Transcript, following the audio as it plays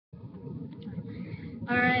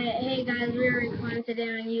Alright, hey guys, we are recording today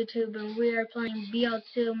on YouTube and we are playing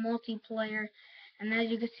BL2 multiplayer, and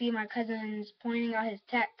as you can see my cousin is pointing out his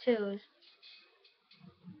tattoos,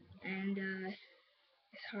 and it's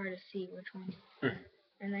hard to see which one,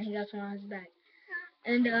 and then he got one on his back,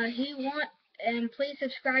 and please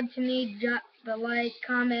subscribe to me, drop the like,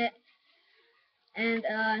 comment, and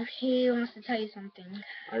he wants to tell you something.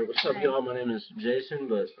 Alright, what's up y'all, my name is Jason,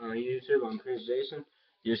 but on YouTube I'm Prince Jason.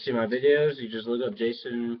 You see my videos, you just look up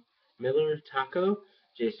Jason Miller Taco,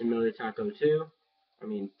 Jason Miller Taco 2,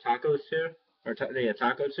 Tacos 2, or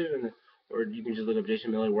Taco 2, or you can just look up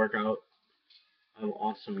Jason Miller Workout of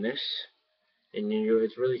Awesomeness, and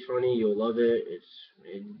it's really funny, you'll love it,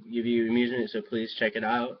 it give you amusement, so please check it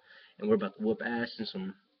out, and we're about to whoop ass in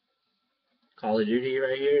some Call of Duty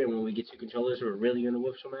right here, and when we get 2 controllers, we're really going to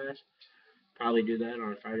whoop some ass. Probably do that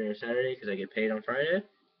on Friday or Saturday because I get paid on Friday.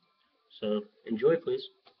 So enjoy, please.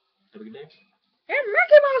 Have a good day. And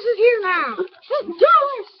Mickey Mouse is here now. Oh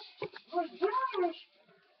gosh! Oh gosh!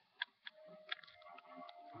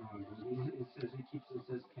 It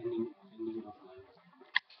says pending upload.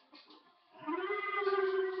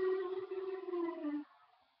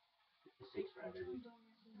 This takes forever.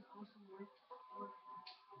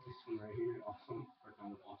 This one right here, awesome. Working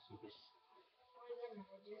with awesomeness.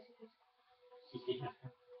 Yeah.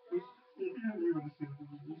 You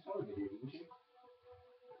saw the video, didn't you?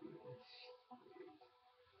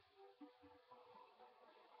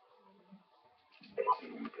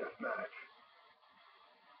 Deathmatch.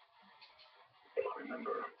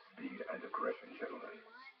 Remember, speed and aggression, gentlemen.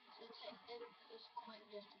 It's quite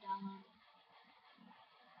just to download.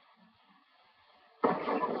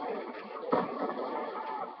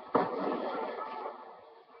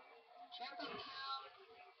 Check them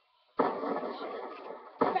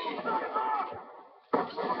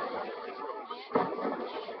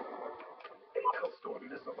Hellstorm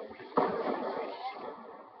missile awaiting.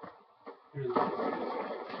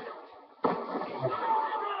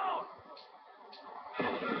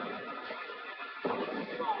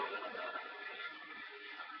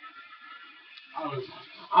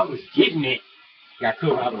 I was getting it. Yeah,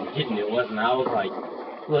 cool. I was getting it, wasn't I? I was like,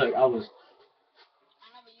 look, I was.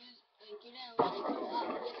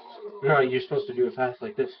 No, you're supposed to do it fast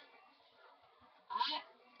like this.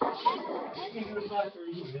 You do it fast or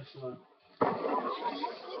you miss one.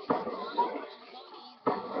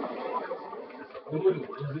 No, it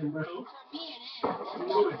wasn't, bro.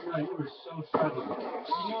 No, it's not. You were so struggling.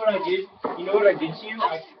 You know what I did? You know what I did to you?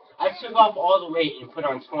 I took off all the weight and put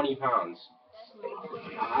on 20 pounds.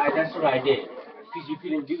 That's what I did. Because you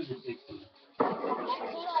couldn't do the 60. Oh,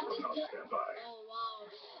 wow.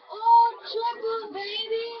 Oh, triple,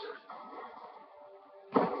 baby!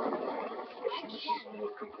 I can't.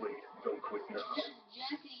 Almost complete. Don't quit now.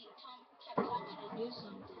 Jesse kept telling me to do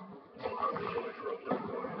something.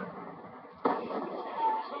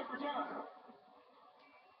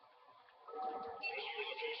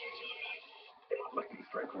 Lightning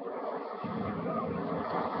strike order.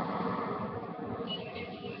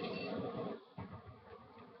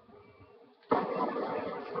 On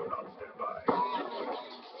standby.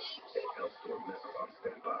 Hellstorm missile on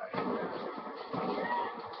standby.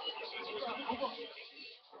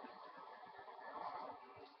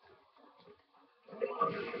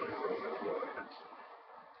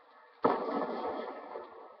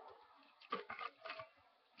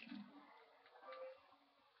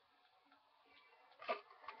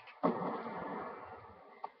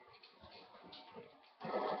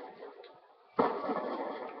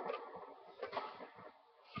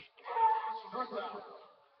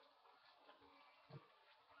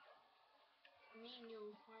 Me and you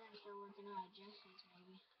are gonna start working out at Jesse's,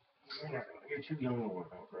 maybe. You're too young to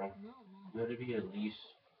work out, bro. No. You gotta be at least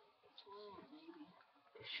 12, maybe.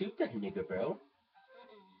 shoot that nigga, bro.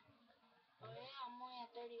 Oh yeah, I'm only at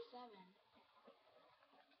 37.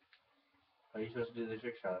 How are you supposed to do the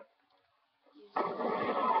trick shot?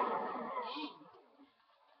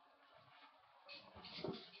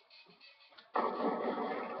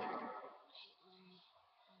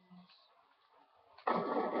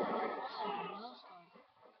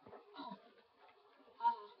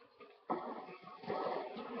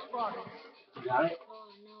 You got it? Oh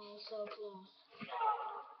no, so close.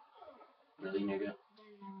 Really, nigga? They're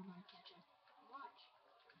never gonna catch him. Watch.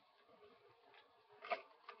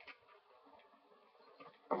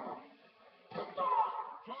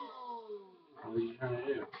 Oh. What are you trying to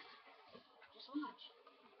do? Just watch.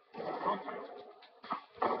 You can do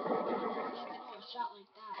a shot like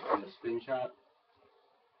that. A spin shot?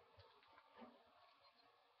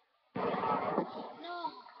 No! I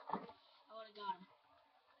would've got him.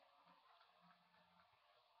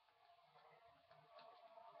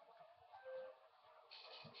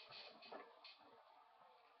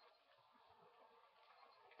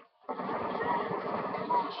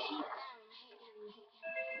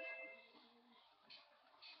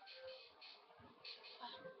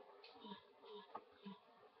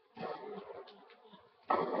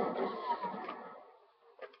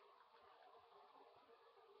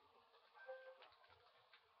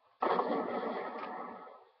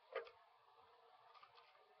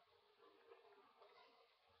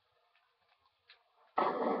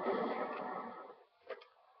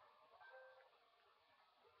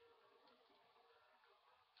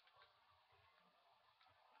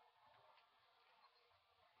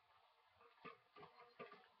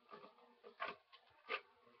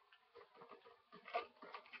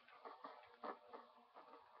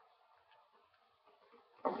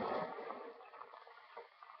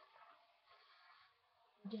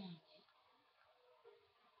 Dang.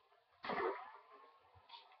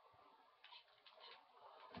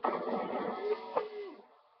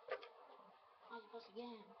 I was supposed to get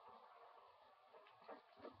him.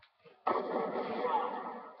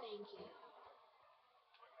 Thank you.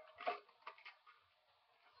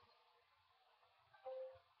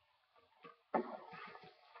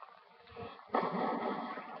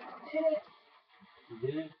 Hit it. You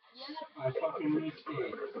did? Yep. I fucking missed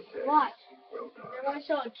it. Watch. They're gonna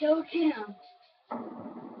show a kill cam.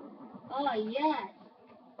 Oh yeah.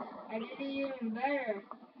 I did it even better.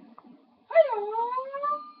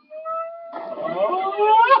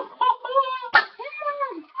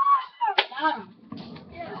 Got him.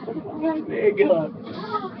 There you go.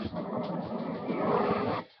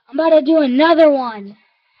 I'm about to do another one.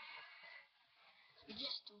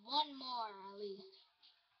 Just one more at least.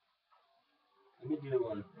 Let me do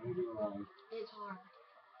one. It's hard.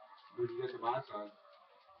 Where'd you get the bots on?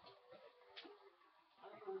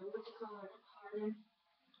 What's it called? Harden.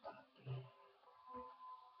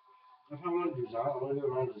 If I want to do zombies, I want to do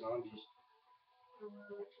around the zombies. I'm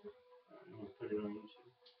gonna put it on YouTube.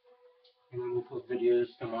 And then we'll put videos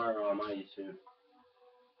tomorrow on my YouTube.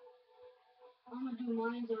 I'm gonna do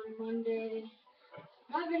mine on Monday.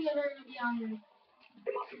 My videos are gonna be on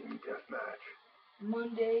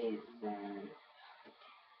Mondays and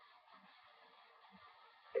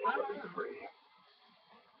I don't know.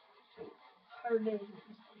 Hard days.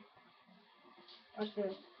 Watch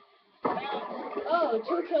this. Oh,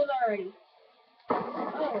 2 kills already.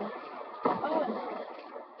 Oh.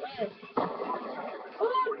 Yes.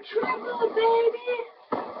 Oh, triple, baby!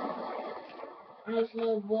 And this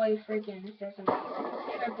little boy freaking says something.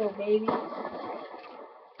 Triple, baby.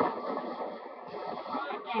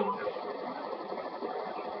 Dang.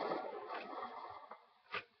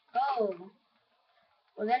 Oh.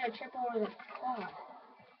 Was that a triple or was it a quad?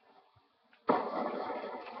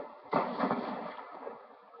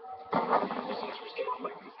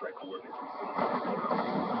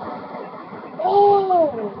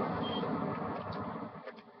 Oh!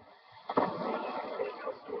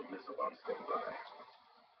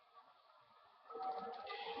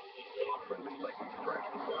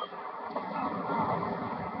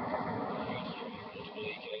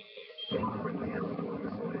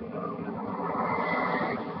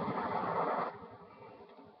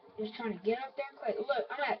 Just trying to get up there quick. Look,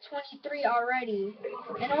 I'm at 23 already.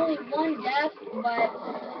 And only 1 death, but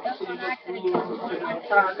that's one accident because one I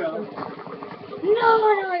No,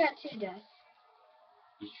 I got 2 deaths.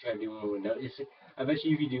 You should try to do one with no. I bet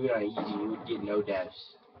you if you do it on easy, you would get no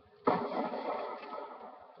deaths.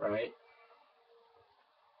 Right?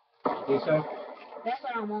 You think so? That's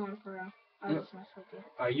what I'm on for real. I'll just mess with you.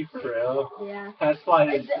 Are you for real? Yeah. That's why.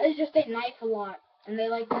 It's just they knife a lot, and they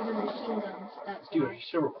like using machine guns. That's Dude, why. are you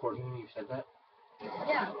still recording when you said that?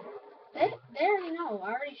 Yeah. They already know. I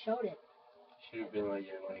already showed it. Should have been like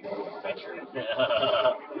you're like a veteran.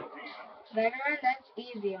 Veteran, that's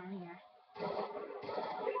easy on here.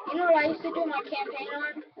 You know what I used to do my campaign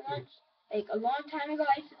on once? Like a long time ago,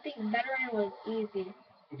 I used to think veteran was easy.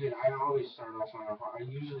 Dude, I always start off on hard. I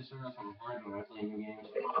usually start off on hard when I play new games.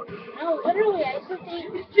 No, literally, I used to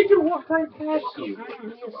think. This chicken walked right past you. I don't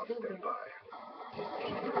know, he was stupid.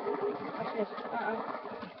 Watch this.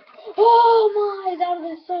 Oh my, that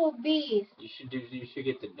was so beast. You should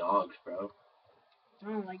get the dogs, bro. I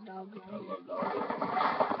don't like dogs. I love dogs.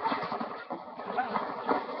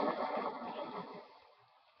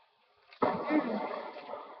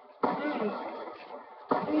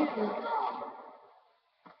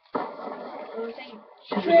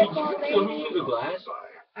 Triple, baby. Can you use the glass?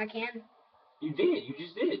 I can. You did. You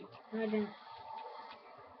just did. No, I didn't.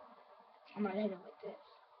 I'm gonna hit him with this.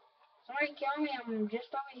 Somebody kill me. I'm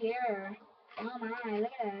just over here. Oh my,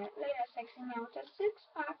 look at that. Look at that sexy man with a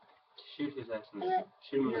 6-pack. Shoot his ass in the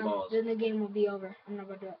shoot him in the balls. Then the game will be over. I'm not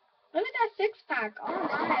gonna do it. Look at that 6-pack. Oh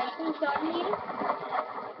my, who's on me?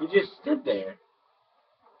 You just stood there.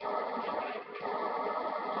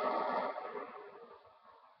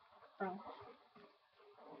 Bro.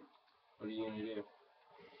 What are you gonna do?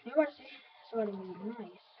 You're about to see. It's about to be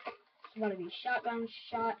nice. It's about to be shotgun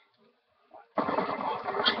shot.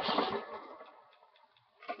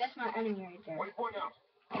 That's my enemy right there.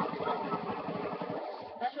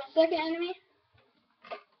 That's my second enemy.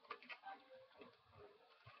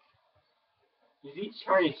 Is he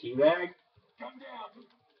trying to teabag?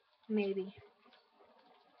 Maybe.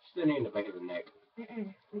 Still in the back of the neck.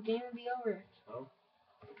 The game will be over. Oh.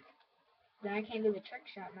 Then I can't do the trick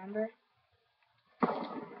shot, remember?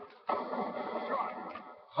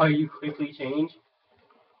 Oh, you quickly change?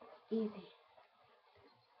 Easy.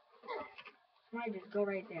 Might just go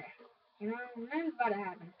right there. You know, nothing's about to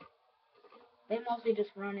happen. They mostly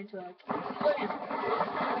just run into a...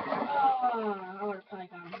 Oh, I would have probably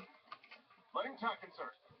got him. Letting tack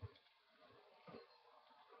insert.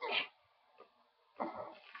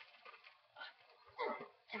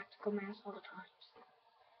 Tactical mass all the times.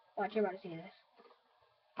 Watch, you're about to see this.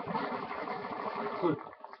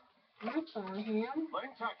 That's on him.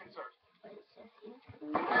 Letting tack insert.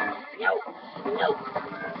 No! No!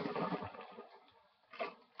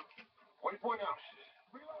 Waypoint out.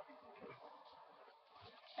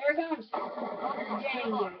 There it comes.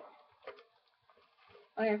 Dang it.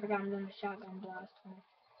 Oh yeah, I forgot I'm doing the shotgun blast.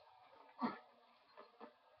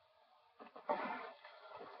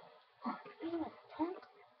 Oh, punk.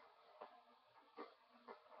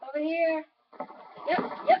 Over here.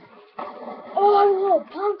 Yep. Oh, little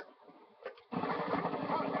punk.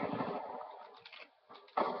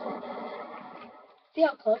 See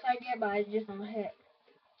how close I get, but I just don't hit.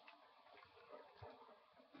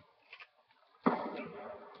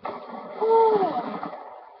 Oh!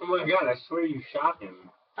 Oh my god, I swear you shot him.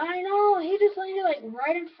 I know, he just landed like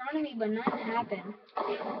right in front of me, but nothing happened.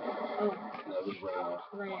 Oh. That was way off.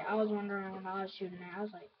 Right, I was wondering when I was shooting that. I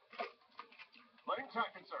was like, Letting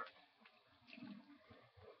tack insert.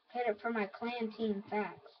 hit it for my clan team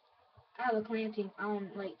facts. I have a clan team. I own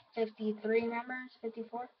like 53 members,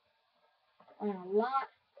 54. I own a lot.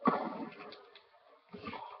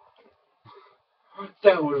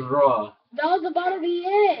 That was raw. That was about to be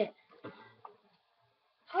it.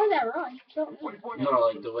 How is that raw? He killed me. No,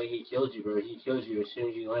 like the way he killed you, bro. He killed you as soon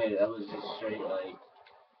as you landed. That was just straight, like...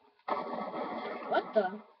 What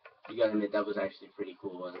the? You gotta admit, that was actually pretty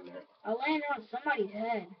cool, wasn't it? I landed on somebody's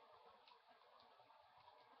head.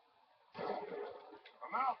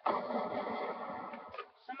 I'm out.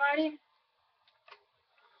 Somebody?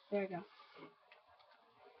 There you go.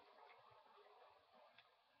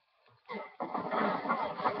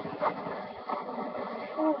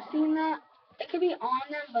 Oh, seen that? It could be on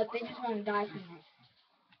them, but they just won't die from it.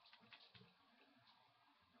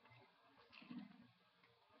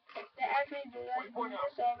 They ask me, do I do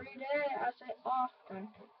this every day? I say often.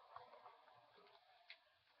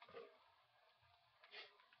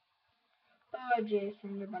 Oh,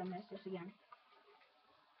 Jason, you're about to miss this again.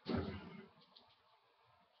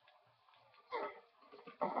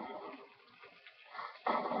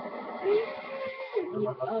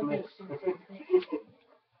 Okay,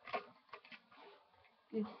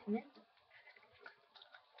 you missed.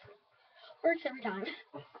 Works every time.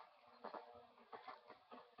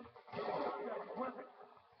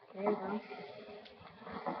 There you go.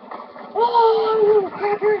 Oh, little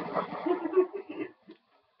cracker!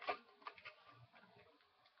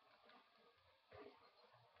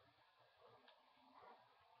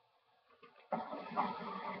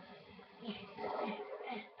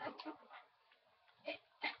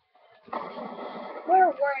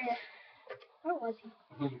 Where was he?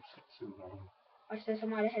 I said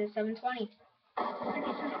somebody hit a 720.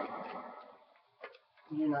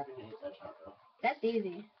 You're not gonna hit that shot, though. That's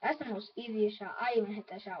easy. That's the most easiest shot. I even hit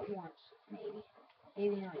that shot once, maybe.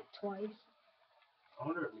 Maybe like twice. I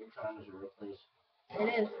wonder if Neutron is a real place.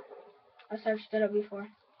 It is. I searched it up before.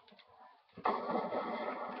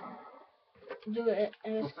 Do it.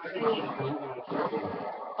 It's crazy.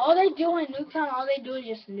 All they do in Nuketown, all they do is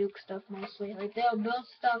just nuke stuff mostly. Like they'll build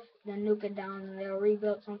stuff, then nuke it down, and they'll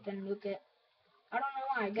rebuild something, nuke it. I don't know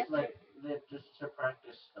why. I guess like they just to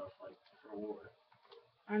practice stuff like for war.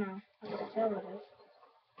 I don't know. I can tell what it is.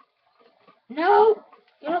 No!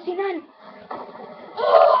 You don't see none.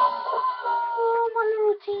 Oh, my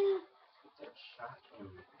little teeny. That shot him.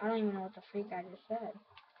 I don't even know what the freak I just said.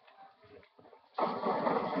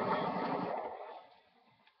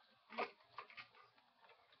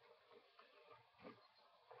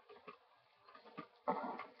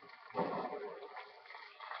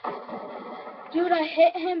 Dude, I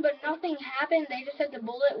hit him, but nothing happened. They just said the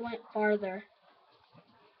bullet went farther.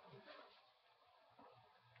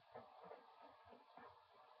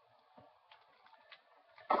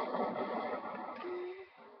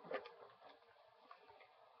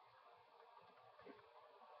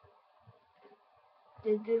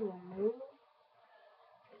 Did it move?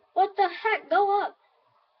 What the heck? Go up.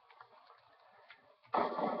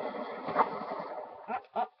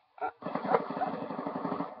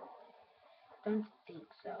 Don't think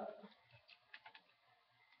so.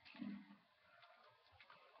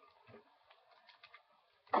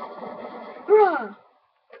 Bruh!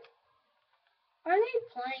 Are they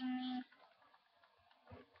playing me?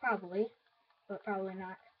 Probably. But probably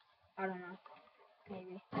not. I don't know.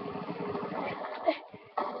 Maybe.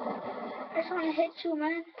 I just want to hit you,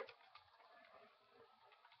 man.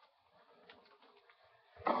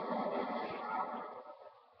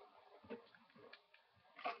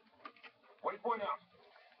 Waypoint out.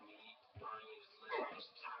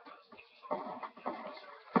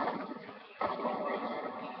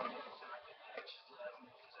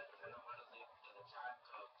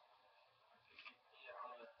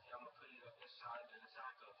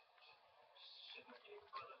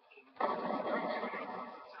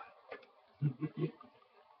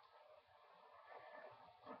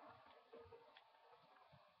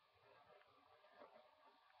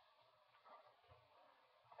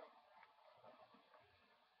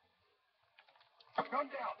 Gun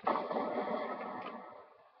down.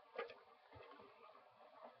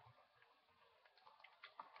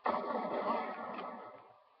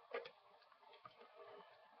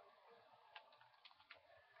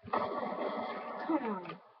 Come on.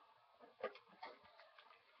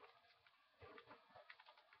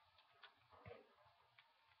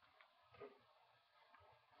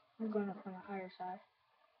 I'm going up on the higher side.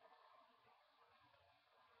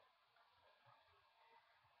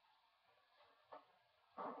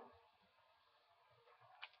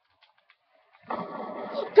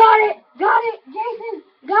 Got it! Got it! Jason!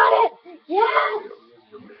 Got it! Yes!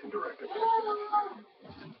 Your mission directive.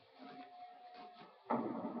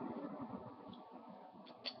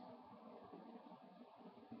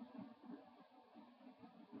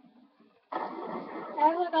 I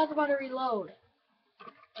was like I was about to reload.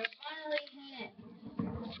 I finally hit it.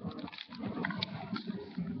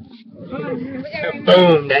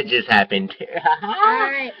 Boom! That just happened.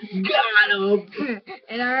 Alright. Got him.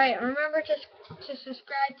 And alright, remember to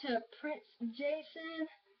subscribe to Prince Jason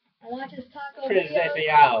and watch his taco Princess videos.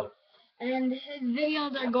 out. And his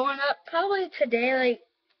videos are going up probably today, like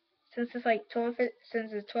since it's like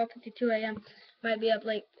 12:52 a.m. Might be up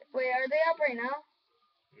like wait, are they up right now?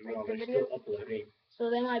 Like No, the they're videos? still uploading. So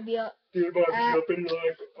they might be up They might be at up in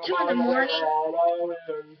like 2 in the morning.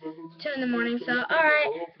 2 in the morning, so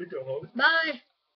alright. Bye.